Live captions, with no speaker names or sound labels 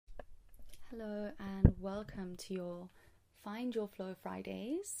Hello and welcome to your Find Your Flow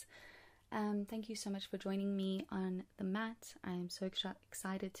Fridays. Thank you so much for joining me on the mat. I am so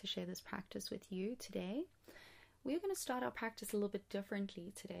excited to share this practice with you today. We're going to start our practice a little bit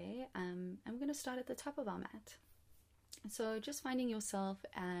differently today, and we're going to start at the top of our mat. So just finding yourself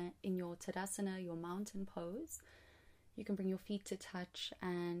in your Tadasana, your mountain pose. You can bring your feet to touch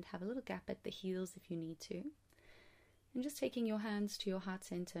and have a little gap at the heels if you need to. And just taking your hands to your heart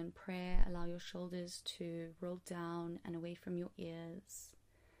center in prayer, allow your shoulders to roll down and away from your ears.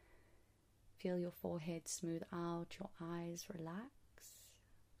 Feel your forehead smooth out, your eyes relax.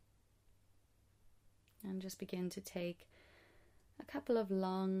 And just begin to take a couple of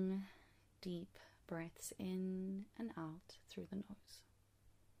long, deep breaths in and out through the nose.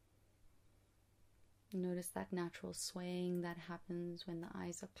 Notice that natural swaying that happens when the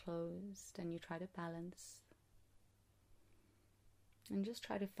eyes are closed and you try to balance. And just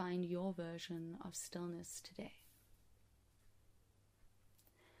try to find your version of stillness today.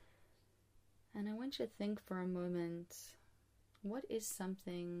 And I want you to think for a moment, what is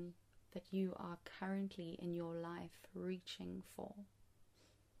something that you are currently in your life reaching for?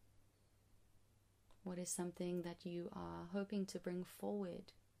 What is something that you are hoping to bring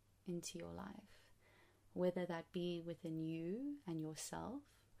forward into your life? Whether that be within you and yourself,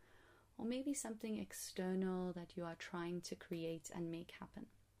 or maybe something external that you are trying to create and make happen.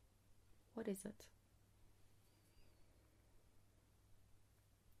 What is it?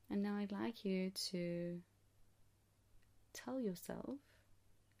 And now I'd like you to tell yourself,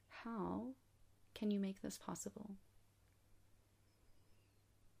 how can you make this possible?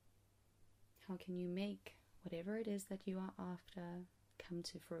 How can you make whatever it is that you are after come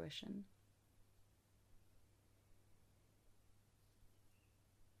to fruition?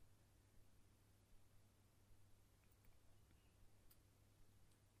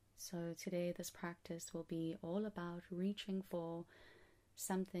 So today this practice will be all about reaching for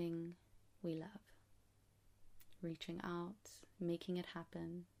something we love. Reaching out, making it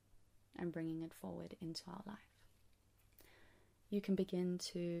happen, and bringing it forward into our life. You can begin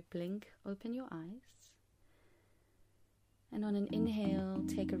to blink, open your eyes. And on an inhale,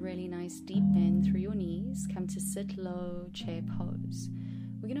 take a really nice deep bend through your knees. Come to sit low, chair pose.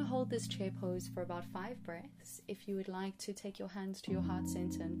 We're going to hold this chair pose for about 5 breaths. If you would like to take your hands to your heart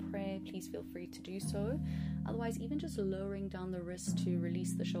center in prayer, please feel free to do so. Otherwise, even just lowering down the wrist to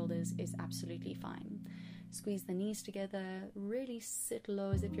release the shoulders is absolutely fine. Squeeze the knees together, really sit low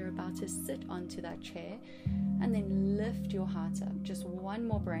as if you're about to sit onto that chair, and then lift your heart up. Just one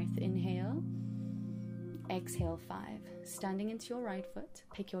more breath. Inhale. Exhale 5. Standing into your right foot,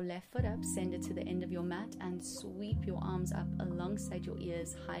 pick your left foot up, send it to the end of your mat, and sweep your arms up alongside your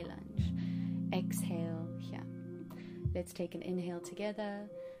ears, high lunge. Exhale here. Let's take an inhale together,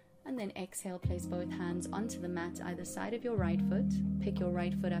 and then exhale, place both hands onto the mat, either side of your right foot. Pick your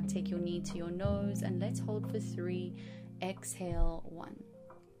right foot up, take your knee to your nose, and let's hold for 3. Exhale 1.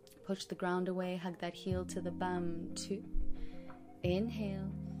 Push the ground away, hug that heel to the bum. 2.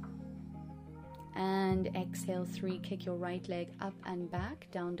 Inhale. And exhale 3, kick your right leg up and back,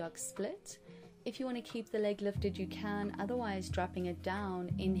 down dog split. If you want to keep the leg lifted, you can. Otherwise, dropping it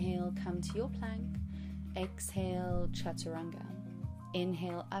down, inhale, come to your plank. Exhale, chaturanga.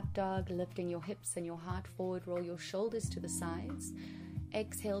 Inhale, up dog, lifting your hips and your heart forward, roll your shoulders to the sides.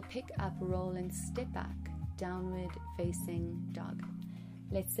 Exhale, pick up, roll and step back, downward facing dog.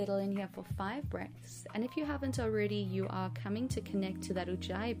 Let's settle in here for 5 breaths. And if you haven't already, you are coming to connect to that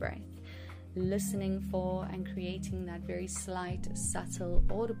Ujjayi breath. Listening for and creating that very slight, subtle,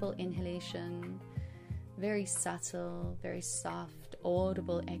 audible inhalation, very subtle, very soft,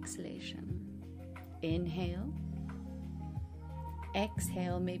 audible exhalation. Inhale.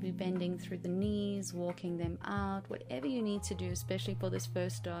 Exhale, maybe bending through the knees, walking them out, whatever you need to do, especially for this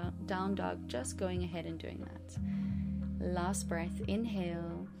first down dog, just going ahead and doing that. Last breath,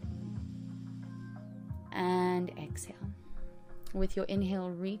 inhale and exhale. With your inhale,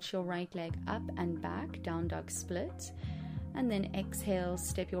 reach your right leg up and back, down dog split. And then exhale,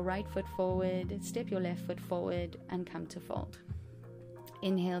 step your right foot forward, step your left foot forward, and come to fold.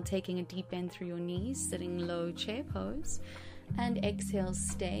 Inhale, taking a deep bend through your knees, sitting low, chair pose. And exhale,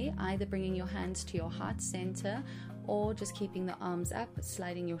 stay, either bringing your hands to your heart center or just keeping the arms up,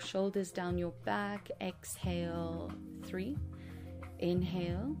 sliding your shoulders down your back. Exhale 3.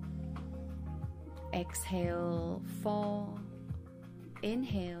 Inhale. Exhale 4.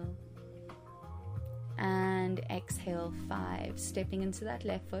 Inhale and exhale 5. Stepping into that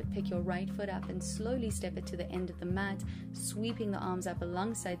left foot, pick your right foot up and slowly step it to the end of the mat, sweeping the arms up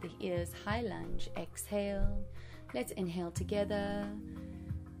alongside the ears, high lunge. Exhale. Let's inhale together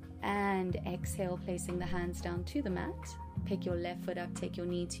and And exhale, placing the hands down to the mat. Pick your left foot up, take your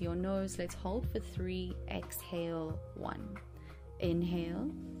knee to your nose. Let's hold for 3. Exhale, 1. Inhale.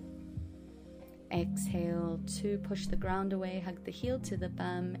 Exhale, 2. Push the ground away, hug the heel to the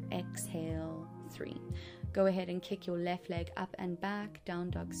bum. Exhale, 3. Go ahead and kick your left leg up and back.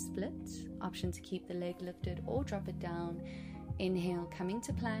 Down dog split. Option to keep the leg lifted or drop it down. Inhale, coming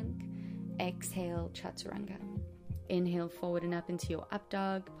to plank. Exhale, chaturanga. Inhale, forward and up into your up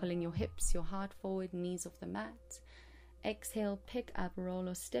dog, pulling your hips, your heart forward, knees off the mat. Exhale, pick up, roll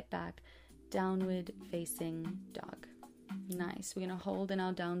or step back, downward facing dog. Nice. We're going to hold in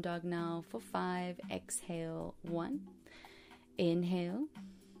our down dog now for 5. Exhale, 1. Inhale.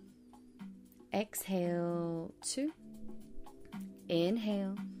 Exhale, 2.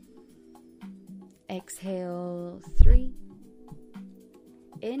 Inhale. Exhale, 3.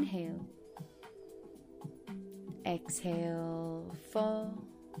 Inhale. Exhale, 4.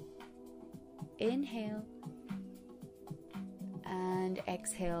 Inhale. And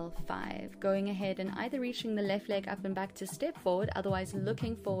exhale, 5. Going ahead and either reaching the left leg up and back to step forward, otherwise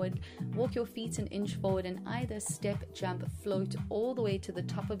looking forward, walk your feet an inch forward and either step, jump, float all the way to the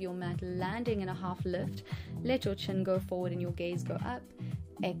top of your mat, landing in a half lift. Let your chin go forward and your gaze go up.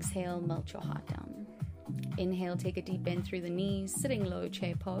 Exhale, melt your heart down. Inhale, take a deep bend through the knees, sitting low,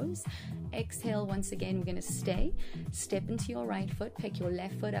 chair pose. Exhale, once again, we're going to stay. Step into your right foot, pick your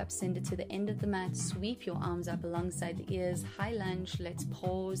left foot up, send it to the end of the mat, sweep your arms up alongside the ears, high lunge. Let's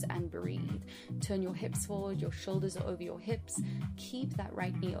pause and breathe. Turn your hips forward, your shoulders are over your hips. Keep that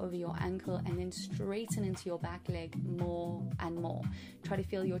right knee over your ankle and then straighten into your back leg more and more. Try to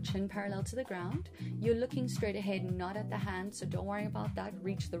feel your chin parallel to the ground. You're looking straight ahead, not at the hand, so don't worry about that.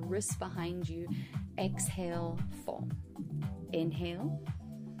 Reach the wrists behind you. Exhale, 4. Inhale.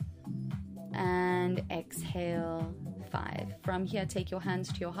 And exhale, 5. From here, take your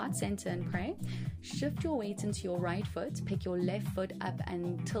hands to your heart center and pray. Shift your weight into your right foot. Pick your left foot up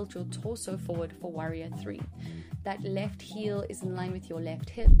and tilt your torso forward for warrior 3. That left heel is in line with your left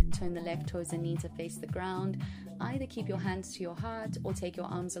hip. Turn the left toes and knee to face the ground. Either keep your hands to your heart or take your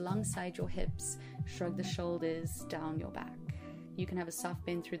arms alongside your hips. Shrug the shoulders down your back. You can have a soft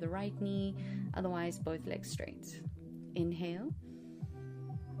bend through the right knee, otherwise both legs straight. Inhale.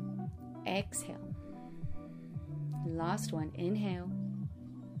 Exhale. Last one. Inhale.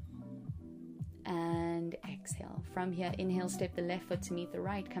 And exhale. From here, inhale, step the left foot to meet the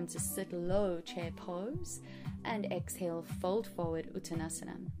right. Come to sit low, chair pose. And exhale, fold forward,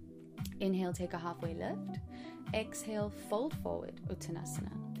 Uttanasana. Inhale, take a halfway lift. Exhale, fold forward,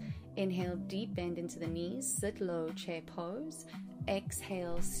 Uttanasana. Inhale, deep bend into the knees, sit low, chair pose.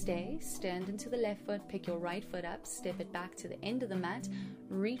 Exhale, stay, stand into the left foot, pick your right foot up, step it back to the end of the mat,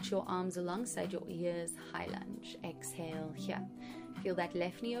 reach your arms alongside your ears, high lunge. Exhale here. Feel that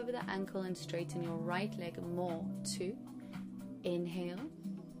left knee over the ankle and straighten your right leg more. 2. Inhale.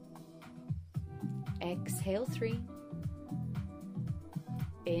 Exhale, 3.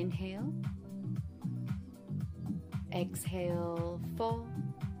 Inhale. Exhale, 4.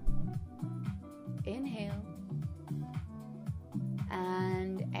 Inhale.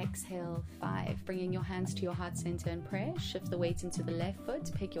 And exhale, 5. Bringing your hands to your heart center in prayer. Shift the weight into the left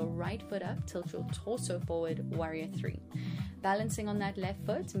foot. Pick your right foot up. Tilt your torso forward, warrior 3. Balancing on that left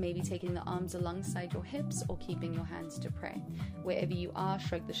foot, maybe taking the arms alongside your hips or keeping your hands to pray. Wherever you are,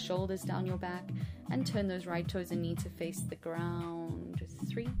 shrug the shoulders down your back and turn those right toes and knee to face the ground.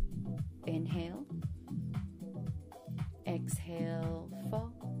 3. Inhale. Exhale,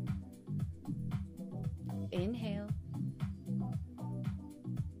 4. Inhale.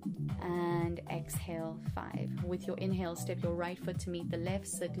 And exhale, 5. With your inhale, step your right foot to meet the left,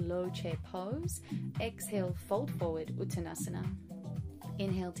 sit low, chair pose. Exhale, fold forward, Uttanasana.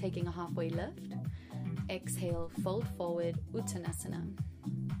 Inhale, taking a halfway lift. Exhale, fold forward, Uttanasana.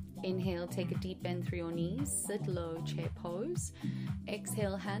 Inhale, take a deep bend through your knees, sit low, chair pose.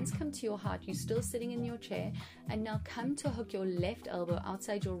 Exhale, hands come to your heart. You're still sitting in your chair. And now come to hook your left elbow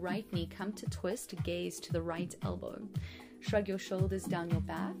outside your right knee. Come to twist, gaze to the right elbow. Shrug your shoulders down your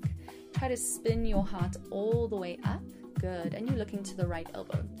back. Try to spin your heart all the way up. Good. And you're looking to the right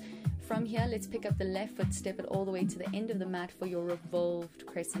elbow. From here, let's pick up the left foot, step it all the way to the end of the mat for your revolved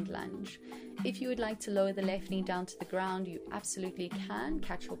crescent lunge. If you would like to lower the left knee down to the ground, you absolutely can.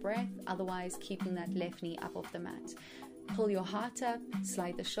 Catch your breath. Otherwise, keeping that left knee up off the mat. Pull your heart up,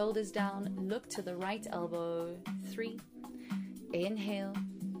 slide the shoulders down, look to the right elbow. 3. Inhale.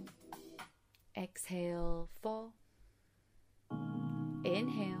 Exhale, 4.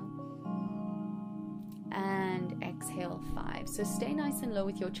 Inhale. and exhale 5. So stay nice and low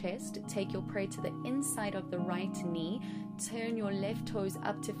with your chest. Take your prey to the inside of the right knee. Turn your left toes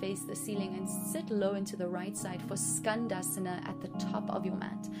up to face the ceiling and sit low into the right side for Skandasana at the top of your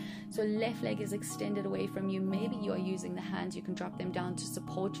mat. So left leg is extended away from you. Maybe you are using the hands. You can drop them down to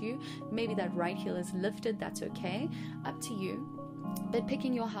support you. Maybe that right heel is lifted. That's okay. Up to you. But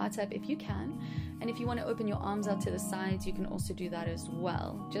picking your heart up if you can. And if you want to open your arms out to the sides, you can also do that as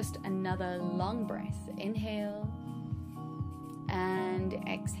well. Just another long breath. Inhale and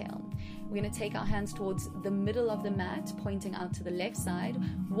exhale. We're going to take our hands towards the middle of the mat, pointing out to the left side.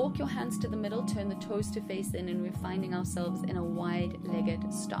 Walk your hands to the middle, turn the toes to face in, and we're finding ourselves in a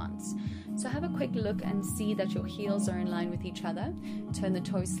wide-legged stance. So have a quick look and see that your heels are in line with each other. Turn the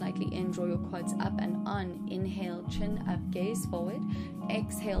toes slightly in, draw your quads up and on. Inhale, chin up, gaze forward.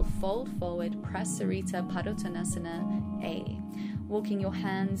 Exhale, fold forward, Prasarita Padottanasana A. Walking your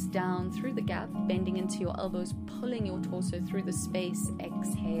hands down through the gap, bending into your elbows, pulling your torso through the space.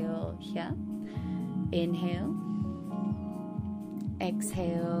 Exhale here. Inhale.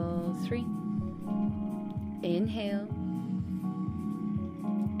 Exhale 3. Inhale.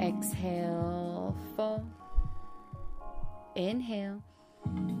 Exhale 4. Inhale.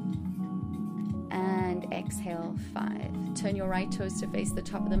 And exhale 5. Turn your right toes to face the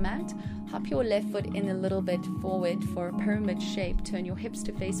top of the mat. Hop your left foot in a little bit forward for a pyramid shape. Turn your hips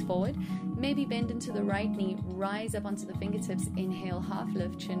to face forward. Maybe bend into the right knee. Rise up onto the fingertips. Inhale, half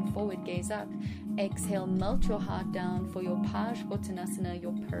lift, chin forward, gaze up. Exhale, melt your heart down for your Parsvottanasana,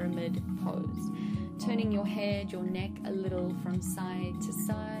 your pyramid pose. Turning your head, your neck a little from side to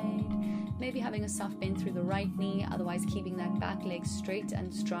side. Maybe having a soft bend through the right knee, otherwise keeping that back leg straight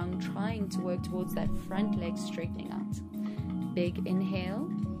and strong, trying to work towards that front leg straightening out. Big inhale,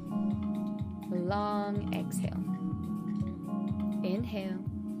 long exhale. Inhale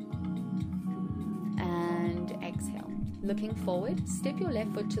and exhale. Looking forward, step your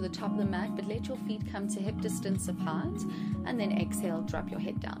left foot to the top of the mat, but let your feet come to hip distance apart, and then exhale, drop your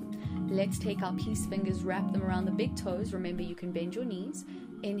head down. Let's take our peace fingers, wrap them around the big toes. Remember, you can bend your knees.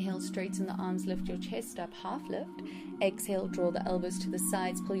 Inhale, straighten the arms, lift your chest up, half lift. Exhale, draw the elbows to the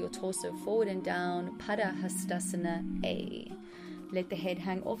sides, pull your torso forward and down, Padahastasana A. Let the head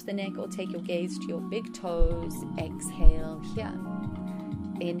hang off the neck or take your gaze to your big toes. Exhale here.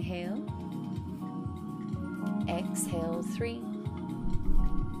 Inhale. Exhale 3.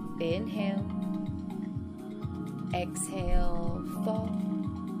 Inhale. Exhale 4.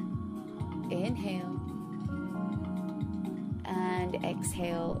 Inhale. And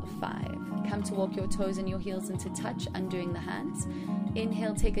exhale 5. Come to walk your toes and your heels into touch, undoing the hands.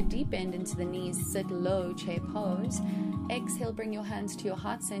 Inhale, take a deep bend into the knees, sit low, chair pose. Exhale, bring your hands to your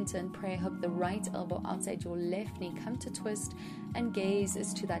heart center and prayer hook the right elbow outside your left knee. Come to twist and gaze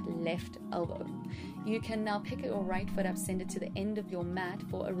is to that left elbow. You can now pick your right foot up, send it to the end of your mat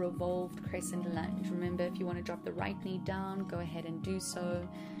for a revolved crescent lunge. Remember, if you want to drop the right knee down, go ahead and do so.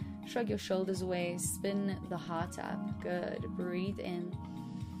 Shrug your shoulders away, spin the heart up. Good. Breathe in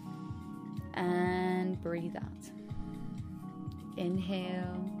and breathe out.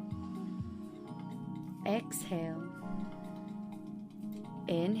 Inhale. Exhale.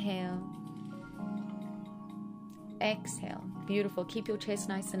 Inhale. Exhale. Beautiful. Keep your chest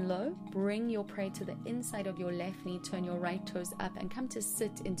nice and low. Bring your prey to the inside of your left knee. Turn your right toes up and come to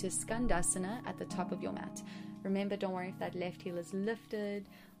sit into Skandasana at the top of your mat. Remember, don't worry if that left heel is lifted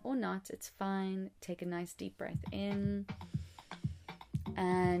or not. It's fine. Take a nice deep breath in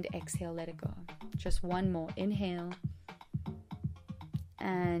and exhale. Let it go. Just one more. Inhale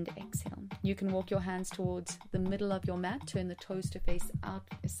and exhale. You can walk your hands towards the middle of your mat. Turn the toes to face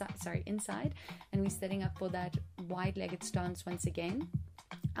inside. And we're setting up for that wide-legged stance once again.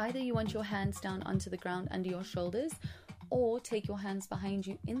 Either you want your hands down onto the ground under your shoulders, or take your hands behind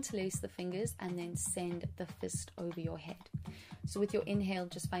you, interlace the fingers, and then send the fist over your head. So with your inhale,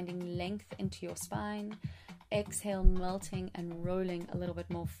 just finding length into your spine. Exhale, melting and rolling a little bit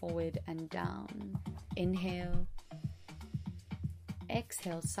more forward and down. Inhale.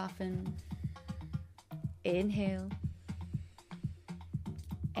 Exhale, soften. Inhale.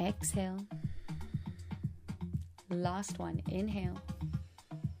 Exhale. Last one. Inhale.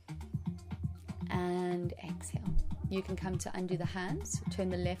 And exhale. You can come to undo the hands. Turn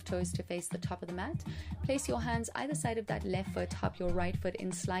the left toes to face the top of the mat. Place your hands either side of that left foot. Hop your right foot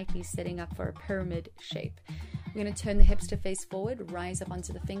in slightly, setting up for a pyramid shape. We're going to turn the hips to face forward. Rise up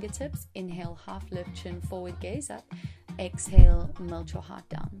onto the fingertips. Inhale, half lift, chin forward, gaze up. Exhale, melt your heart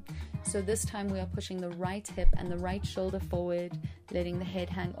down. So this time we are pushing the right hip and the right shoulder forward, letting the head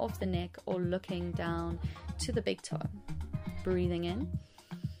hang off the neck or looking down to the big toe. Breathing in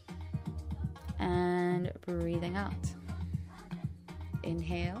And breathing out.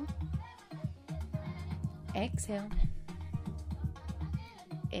 Inhale. Exhale.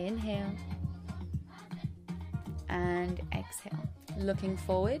 Inhale. And exhale. Looking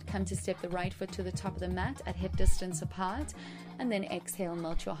forward, come to step the right foot to the top of the mat at hip distance apart, and then exhale,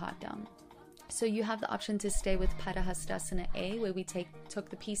 melt your heart down. So you have the option to stay with Padahastasana A, where we took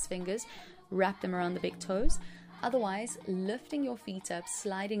the peace fingers, wrap them around the big toes. Otherwise, lifting your feet up,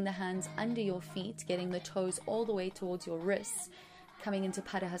 sliding the hands under your feet, getting the toes all the way towards your wrists, coming into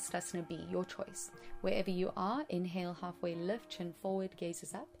Padahastasana B, your choice. Wherever you are, inhale, halfway lift, chin forward,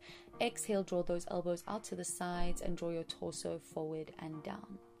 gazes up. Exhale, draw those elbows out to the sides and draw your torso forward and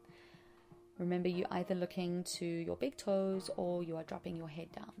down. Remember, you're either looking to your big toes or you are dropping your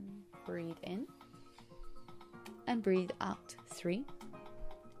head down. Breathe in and breathe out. 3.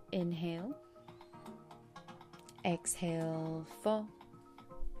 Inhale. Exhale. 4.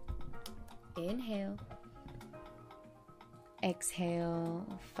 Inhale. Exhale.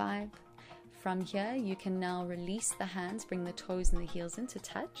 5. From here, you can now release the hands, bring the toes and the heels into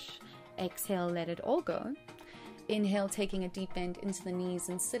touch. Exhale, let it all go. Inhale, taking a deep bend into the knees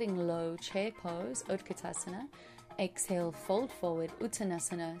and sitting low, chair pose, Utkatasana. Exhale, fold forward,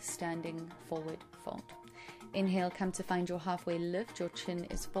 Uttanasana, standing forward fold. Inhale, come to find your halfway lift. Your chin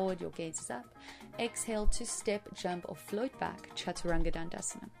is forward, your gaze is up. Exhale to step, jump or float back, Chaturanga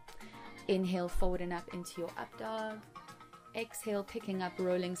Dandasana. Inhale, forward and up into your up dog. Exhale, picking up,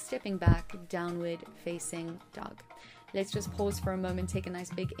 rolling, stepping back, downward facing dog. Let's just pause for a moment, take a nice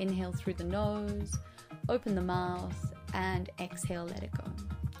big inhale through the nose, open the mouth, and exhale, let it go.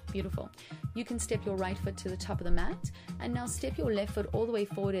 Beautiful. You can step your right foot to the top of the mat, and now step your left foot all the way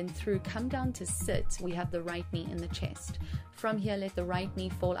forward and through. Come down to sit. We have the right knee in the chest. From here, let the right knee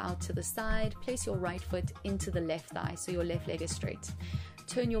fall out to the side. Place your right foot into the left thigh, so your left leg is straight.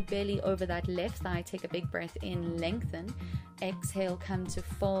 Turn your belly over that left thigh. Take a big breath in, lengthen. Exhale, come to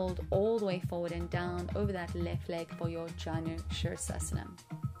fold all the way forward and down over that left leg for your Janu Shirsasana.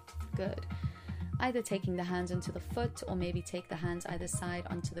 Good. Either taking the hands into the foot or maybe take the hands either side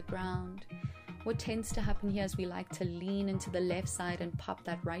onto the ground. What tends to happen here is we like to lean into the left side and pop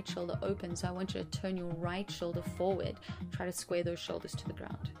that right shoulder open. So I want you to turn your right shoulder forward. Try to square those shoulders to the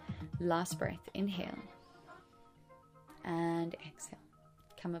ground. Last breath. Inhale. And exhale.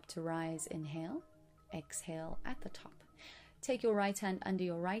 Come up to rise. Inhale. Exhale at the top. Take your right hand under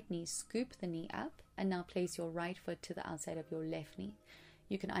your right knee. Scoop the knee up. And now place your right foot to the outside of your left knee.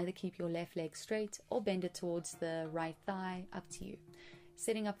 You can either keep your left leg straight or bend it towards the right thigh, up to you.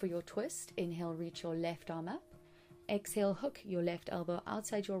 Setting up for your twist, inhale, reach your left arm up. Exhale, hook your left elbow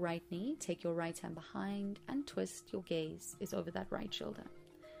outside your right knee. Take your right hand behind and twist. Your gaze is over that right shoulder.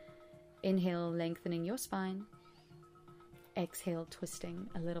 Inhale, lengthening your spine. Exhale, twisting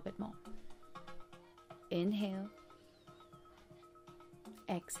a little bit more. Inhale.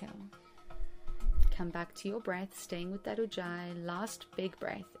 Exhale. Come back to your breath, staying with that Ujjayi. Last big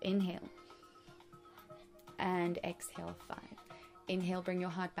breath. Inhale. And exhale, 5. Inhale, bring your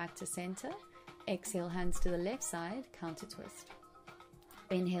heart back to center. Exhale, hands to the left side, counter twist.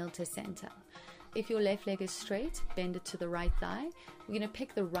 Inhale to center. If your left leg is straight, bend it to the right thigh. We're going to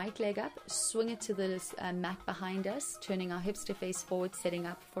pick the right leg up, swing it to the mat behind us, turning our hips to face forward, setting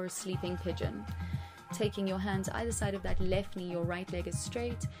up for a sleeping pigeon. Taking your hands either side of that left knee, your right leg is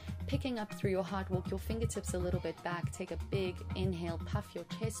straight. Picking up through your heart, walk your fingertips a little bit back. Take a big inhale, puff your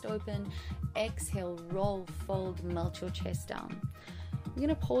chest open. Exhale, roll, fold, melt your chest down. We're going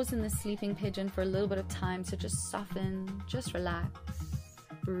to pause in the sleeping pigeon for a little bit of time, so just soften, just relax.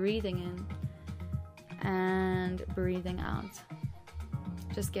 Breathing in and breathing out.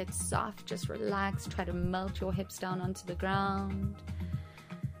 Just get soft, just relax. Try to melt your hips down onto the ground.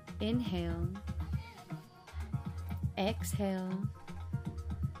 Inhale. Exhale.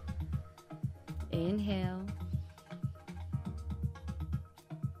 Inhale.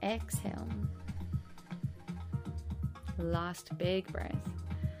 Exhale. Last big breath.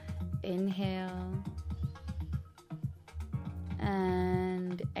 Inhale.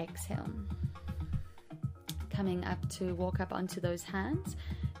 And exhale. Coming up to walk up onto those hands.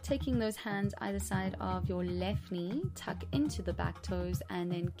 Taking those hands either side of your left knee, tuck into the back toes,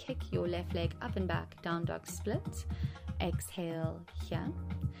 and then kick your left leg up and back, down dog split. Exhale here.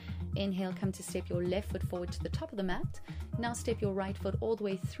 Inhale, come to step your left foot forward to the top of the mat. Now step your right foot all the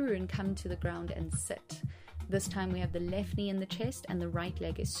way through and come to the ground and sit. This time we have the left knee in the chest and the right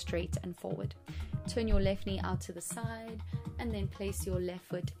leg is straight and forward. Turn your left knee out to the side and then place your left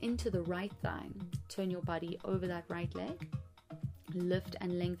foot into the right thigh. Turn your body over that right leg. Lift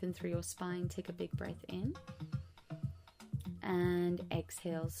and lengthen through your spine. Take a big breath in. And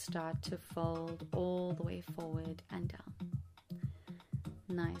exhale, start to fold all the way forward and down.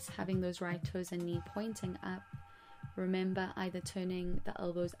 Nice. Having those right toes and knee pointing up. Remember either turning the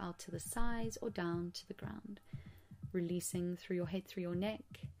elbows out to the sides or down to the ground. Releasing through your head, through your neck.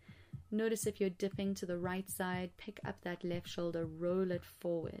 Notice if you're dipping to the right side, pick up that left shoulder, roll it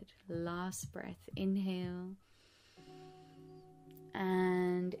forward. Last breath. Inhale.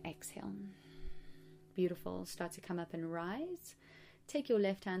 And exhale. Beautiful. Start to come up and rise. Take your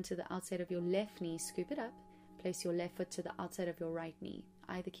left hand to the outside of your left knee, scoop it up. Place your left foot to the outside of your right knee.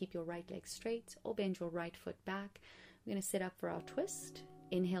 Either keep your right leg straight or bend your right foot back. We're going to set up for our twist.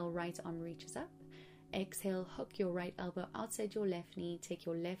 Inhale, right arm reaches up. Exhale, hook your right elbow outside your left knee. Take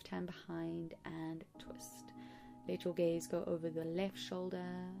your left hand behind and twist. Let your gaze go over the left shoulder.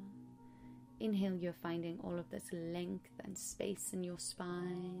 Inhale, you're finding all of this length and space in your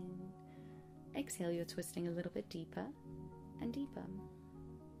spine. Exhale, you're twisting a little bit deeper and deeper.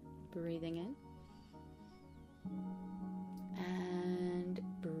 Breathing in. And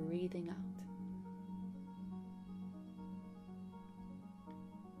breathing out.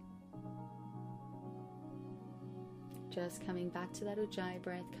 Just coming back to that Ujjayi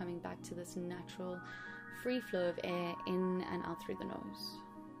breath, coming back to this natural free flow of air in and out through the nose.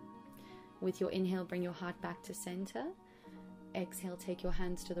 With your inhale, bring your heart back to center. Exhale, take your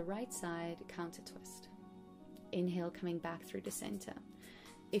hands to the right side, counter twist. Inhale, coming back through to center.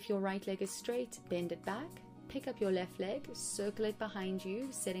 If your right leg is straight, bend it back. Pick up your left leg, circle it behind you,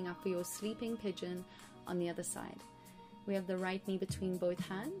 setting up for your sleeping pigeon on the other side. We have the right knee between both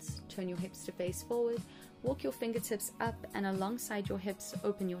hands. Turn your hips to face forward. Walk your fingertips up and alongside your hips.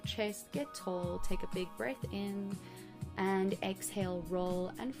 Open your chest. Get tall. Take a big breath in. And exhale,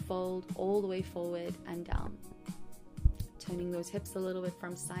 roll and fold all the way forward and down. Turning those hips a little bit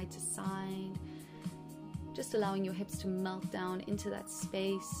from side to side. Just allowing your hips to melt down into that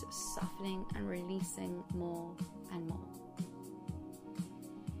space, softening and releasing more and more.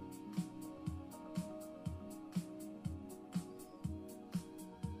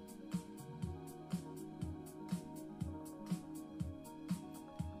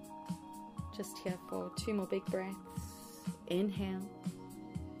 Just here for 2 more big breaths. Inhale.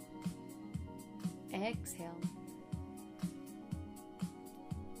 Exhale.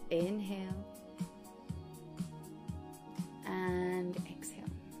 Inhale. And exhale.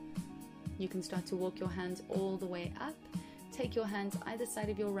 You can start to walk your hands all the way up. Take your hands either side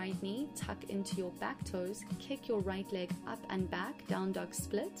of your right knee, tuck into your back toes, kick your right leg up and back, down dog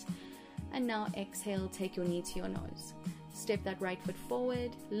split. And now exhale, take your knee to your nose. Step that right foot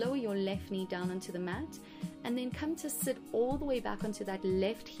forward, lower your left knee down onto the mat, and then come to sit all the way back onto that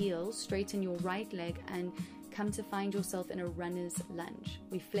left heel, straighten your right leg, and come to find yourself in a runner's lunge.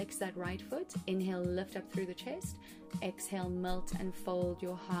 We flex that right foot, inhale, lift up through the chest, exhale, melt and fold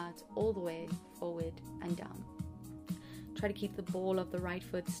your heart all the way forward and down. Try to keep the ball of the right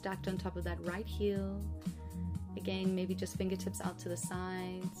foot stacked on top of that right heel. Again, maybe just fingertips out to the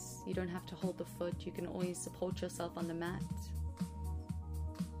sides. You don't have to hold the foot. You can always support yourself on the mat.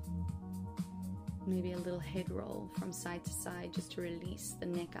 Maybe a little head roll from side to side just to release the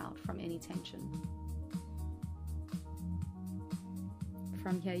neck out from any tension.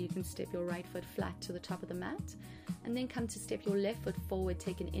 From here, you can step your right foot flat to the top of the mat and then come to step your left foot forward.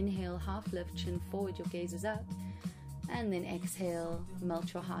 Take an inhale, half lift, chin forward, your gaze is up. And then exhale,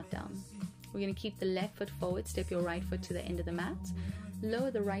 melt your heart down. We're going to keep the left foot forward, step your right foot to the end of the mat,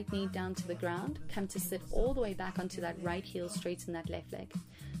 lower the right knee down to the ground, come to sit all the way back onto that right heel, straighten that left leg.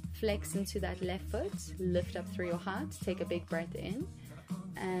 Flex into that left foot, lift up through your heart, take a big breath in,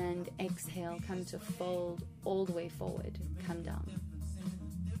 and exhale, come to fold all the way forward, come down.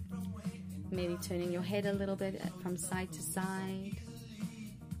 Maybe turning your head a little bit from side to side,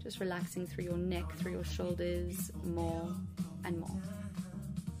 just relaxing through your neck, through your shoulders, more and more.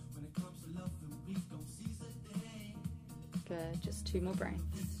 Good, just 2 more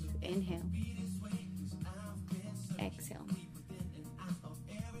breaths. Inhale. Exhale.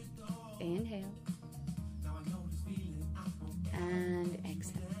 Inhale. And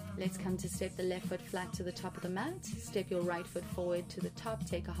exhale. Let's come to step the left foot flat to the top of the mat. Step your right foot forward to the top.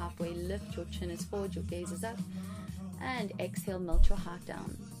 Take a halfway lift. Your chin is forward, your gaze is up. And exhale, melt your heart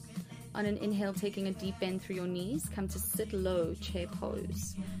down. On an inhale, taking a deep bend through your knees, come to sit low, chair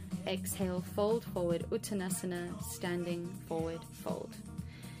pose. Exhale, fold forward, Uttanasana, standing forward, fold.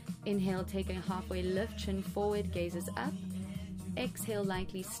 Inhale, taking a halfway lift, chin forward, gazes up. Exhale,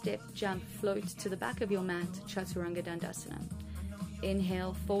 lightly step, jump, float to the back of your mat, Chaturanga Dandasana.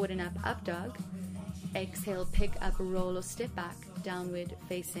 Inhale, forward and up, up dog. Exhale, pick up, roll or step back, downward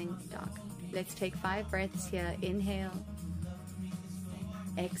facing dog. Let's take 5 breaths here. Inhale.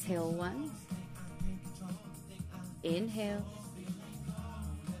 Exhale 1. Inhale.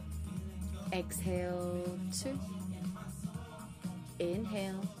 Exhale 2.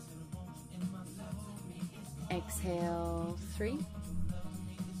 Inhale. Exhale 3.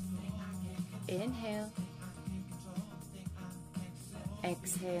 Inhale.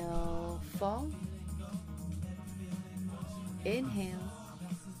 Exhale 4. Inhale.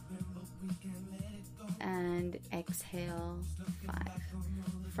 And exhale 5.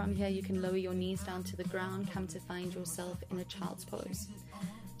 From here, you can lower your knees down to the ground, come to find yourself in a child's pose.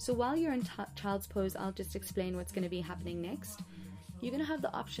 So while you're in child's pose, I'll just explain what's going to be happening next. You're going to have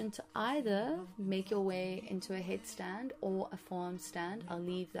the option to either make your way into a headstand or a forearm stand. I'll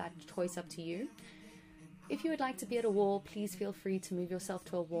leave that choice up to you. If you would like to be at a wall, please feel free to move yourself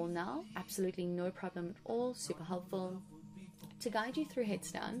to a wall now. Absolutely no problem at all, super helpful. To guide you through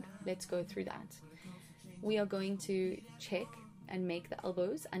headstand, let's go through that. We are going to check and make the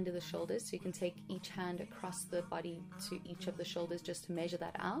elbows under the shoulders, so you can take each hand across the body to each of the shoulders just to measure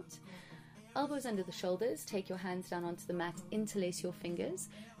that out. Elbows under the shoulders, take your hands down onto the mat, interlace your fingers,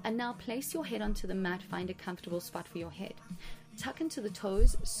 and now place your head onto the mat, find a comfortable spot for your head. Tuck into the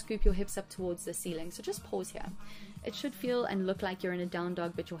toes, scoop your hips up towards the ceiling. So just pause here. It should feel and look like you're in a down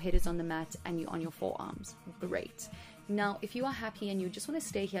dog, but your head is on the mat and you're on your forearms. Great. Now, if you are happy and you just want to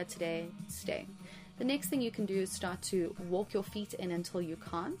stay here today, stay. The next thing you can do is start to walk your feet in until you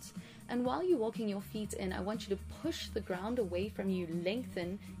can't. And while you're walking your feet in, I want you to push the ground away from you,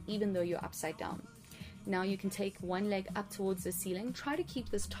 lengthen, even though you're upside down. Now you can take one leg up towards the ceiling. Try to keep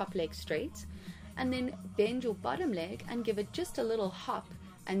this top leg straight. And then bend your bottom leg and give it just a little hop,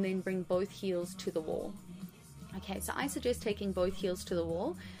 and then bring both heels to the wall. Okay, so I suggest taking both heels to the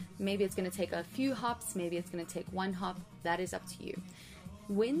wall. Maybe it's going to take a few hops, maybe it's going to take one hop. That is up to you.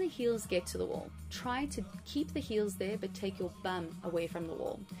 When the heels get to the wall, try to keep the heels there, but take your bum away from the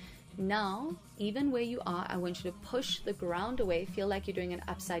wall. Now, even where you are, I want you to push the ground away. Feel like you're doing an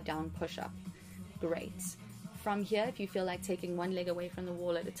upside down push-up. Great. From here, if you feel like taking one leg away from the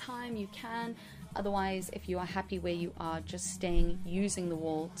wall at a time, you can. Otherwise, if you are happy where you are, just staying, using the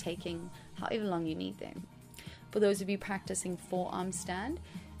wall, taking however long you need then. For those of you practicing forearm stand,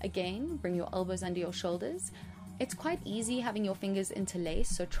 again, bring your elbows under your shoulders. It's quite easy having your fingers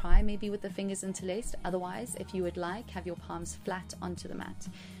interlaced, so try maybe with the fingers interlaced. Otherwise, if you would like, have your palms flat onto the mat.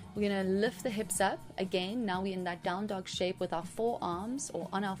 We're going to lift the hips up. Again, now we're in that down dog shape with our forearms or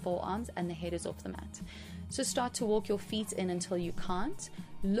on our forearms, and the head is off the mat. So start to walk your feet in until you can't.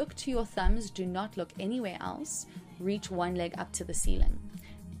 Look to your thumbs. Do not look anywhere else. Reach one leg up to the ceiling.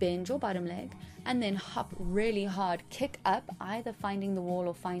 Bend your bottom leg and then hop really hard. Kick up, either finding the wall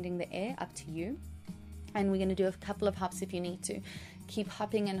or finding the air, up to you. And we're going to do a couple of hops if you need to. Keep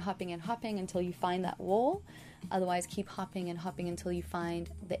hopping and hopping and hopping until you find that wall. Otherwise, keep hopping and hopping until you find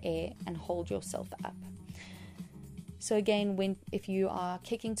the air and hold yourself up. So again, if you are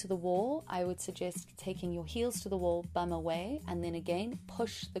kicking to the wall, I would suggest taking your heels to the wall, bum away, and then again,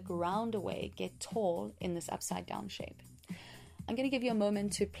 push the ground away. Get tall in this upside down shape. I'm going to give you a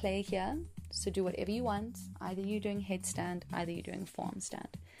moment to play here. So do whatever you want. Either you're doing headstand, either you're doing forearm stand.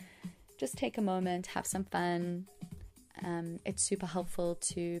 Just take a moment, have some fun. It's super helpful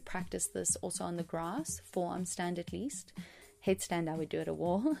to practice this also on the grass, forearm stand at least. Headstand I would do at a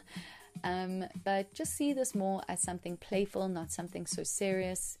wall. But just see this more as something playful, not something so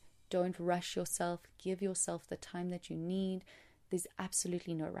serious. Don't rush yourself. Give yourself the time that you need. There's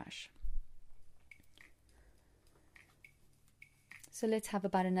absolutely no rush. So let's have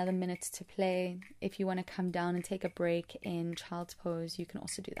about another minute to play. If you want to come down and take a break in child's pose, you can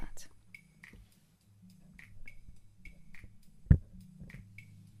also do that.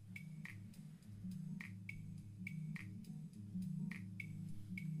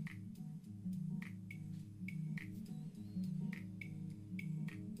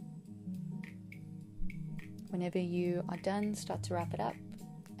 Whenever you are done, start to wrap it up,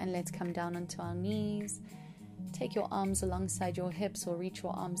 and let's come down onto our knees. Take your arms alongside your hips or reach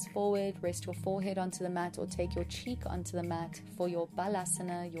your arms forward. Rest your forehead onto the mat or take your cheek onto the mat for your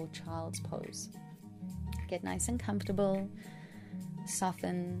balasana, your child's pose. Get nice and comfortable,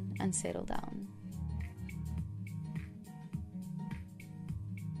 soften and settle down.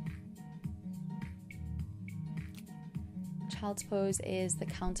 Child's pose is the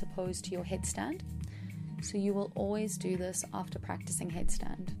counter pose to your headstand. So you will always do this after practicing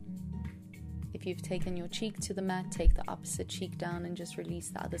headstand. If you've taken your cheek to the mat, take the opposite cheek down and just release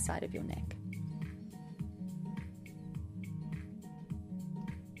the other side of your neck.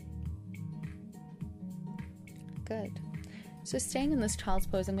 Good. So staying in this child's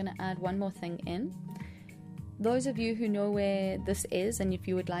pose, I'm going to add one more thing in. Those of you who know where this is, and if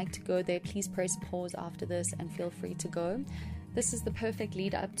you would like to go there, please press pause after this and feel free to go. This is the perfect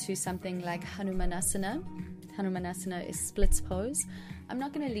lead up to something like Hanumanasana. Hanumanasana is splits pose. I'm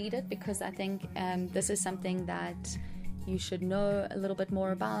not going to lead it because I think this is something that you should know a little bit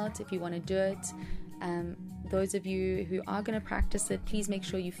more about if you want to do it. Those of you who are going to practice it, please make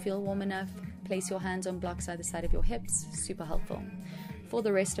sure you feel warm enough. Place your hands on blocks either side of your hips. Super helpful. For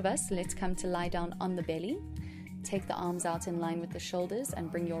the rest of us, let's come to lie down on the belly. Take the arms out in line with the shoulders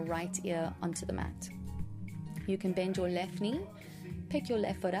and bring your right ear onto the mat. You can bend your left knee, pick your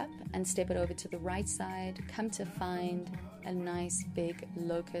left foot up and step it over to the right side. Come to find a nice big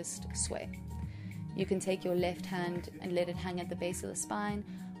locust sway. You can take your left hand and let it hang at the base of the spine,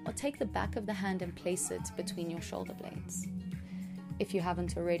 or take the back of the hand and place it between your shoulder blades. If you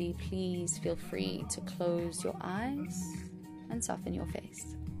haven't already, please feel free to close your eyes and soften your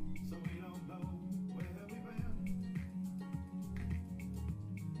face.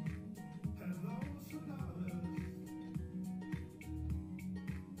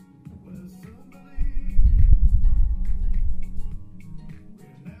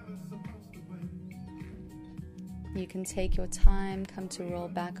 You can take your time, come to roll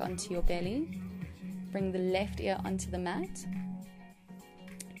back onto your belly. Bring the left ear onto the mat.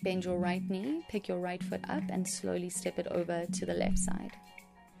 Bend your right knee, pick your right foot up and slowly step it over to the left side.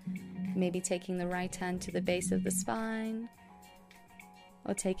 Maybe taking the right hand to the base of the spine,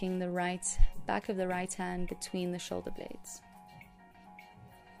 or taking the right back of the right hand between the shoulder blades.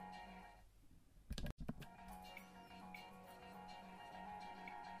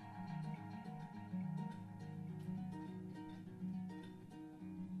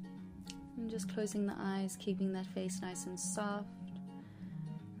 And just closing the eyes, keeping that face nice and soft.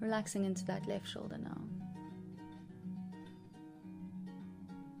 Relaxing into that left shoulder now.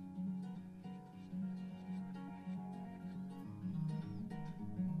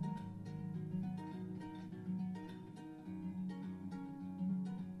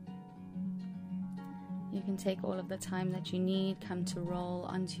 You can take all of the time that you need, come to roll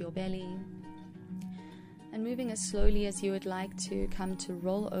onto your belly. And moving as slowly as you would like to, come to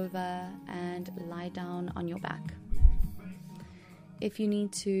roll over and lie down on your back. If you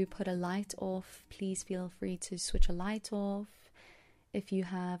need to put a light off, please feel free to switch a light off. If you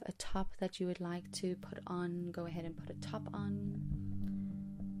have a top that you would like to put on, go ahead and put a top on.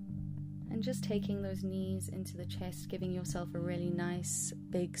 And just taking those knees into the chest, giving yourself a really nice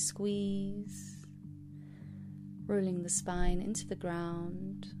big squeeze. Rolling the spine into the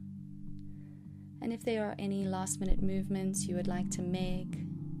ground. And if there are any last minute movements you would like to make,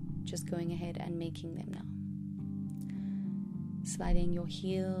 just going ahead and making them now. Sliding your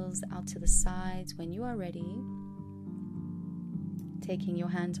heels out to the sides when you are ready. Taking your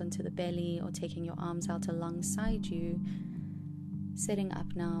hands onto the belly or taking your arms out alongside you. Setting up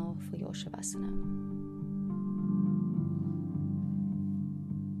now for your Shavasana.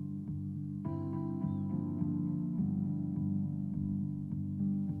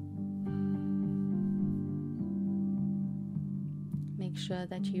 Make sure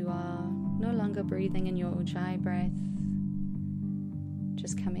that you are no longer breathing in your Ujjayi breath.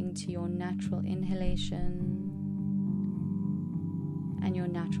 Just coming to your natural inhalation and your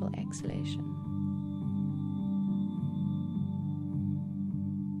natural exhalation.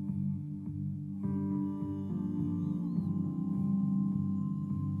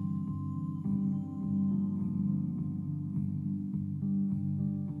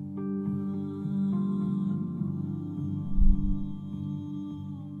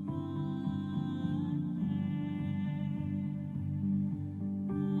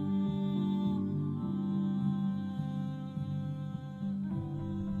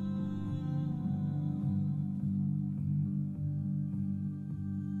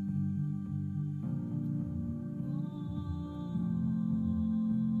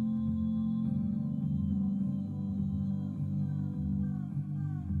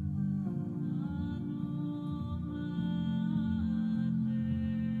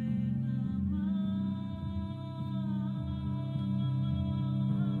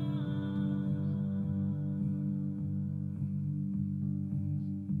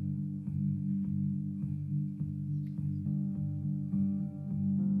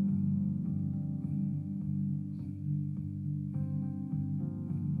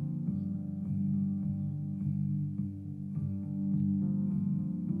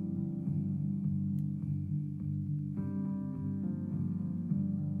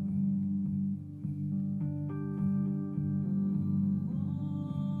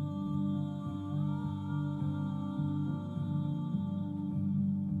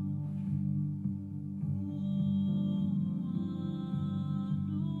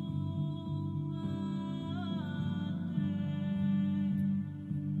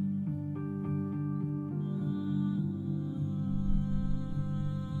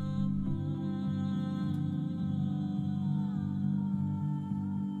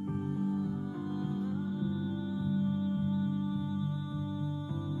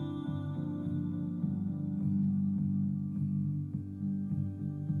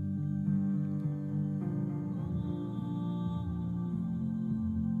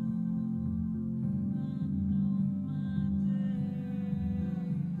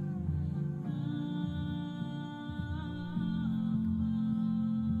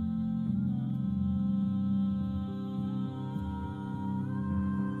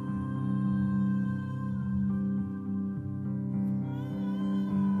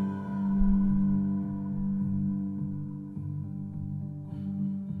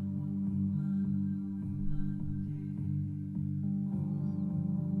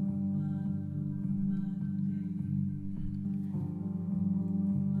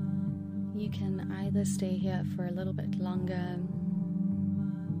 can either stay here for a little bit longer.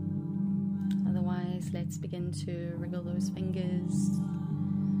 Otherwise, let's begin to wriggle those fingers,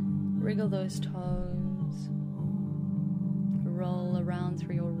 wriggle those toes, roll around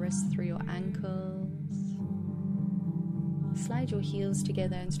through your wrists, through your ankles. Slide your heels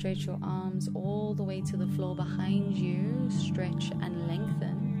together and stretch your arms all the way to the floor behind you. Stretch and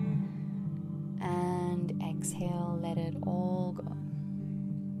lengthen. And exhale, let it all go.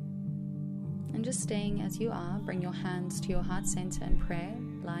 And just staying as you are, bring your hands to your heart center in prayer,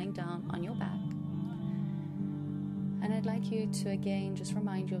 lying down on your back. And I'd like you to again just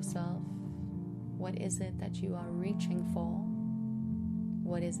remind yourself, what is it that you are reaching for?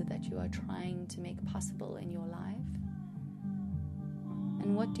 What is it that you are trying to make possible in your life?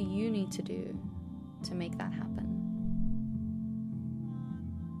 And what do you need to do to make that happen?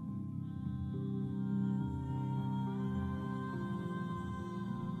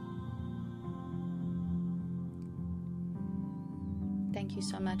 Thank you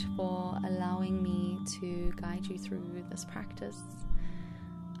so much for allowing me to guide you through this practice.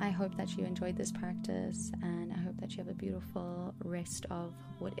 I hope that you enjoyed this practice, and I hope that you have a beautiful rest of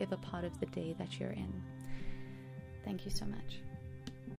whatever part of the day that you're in. Thank you so much.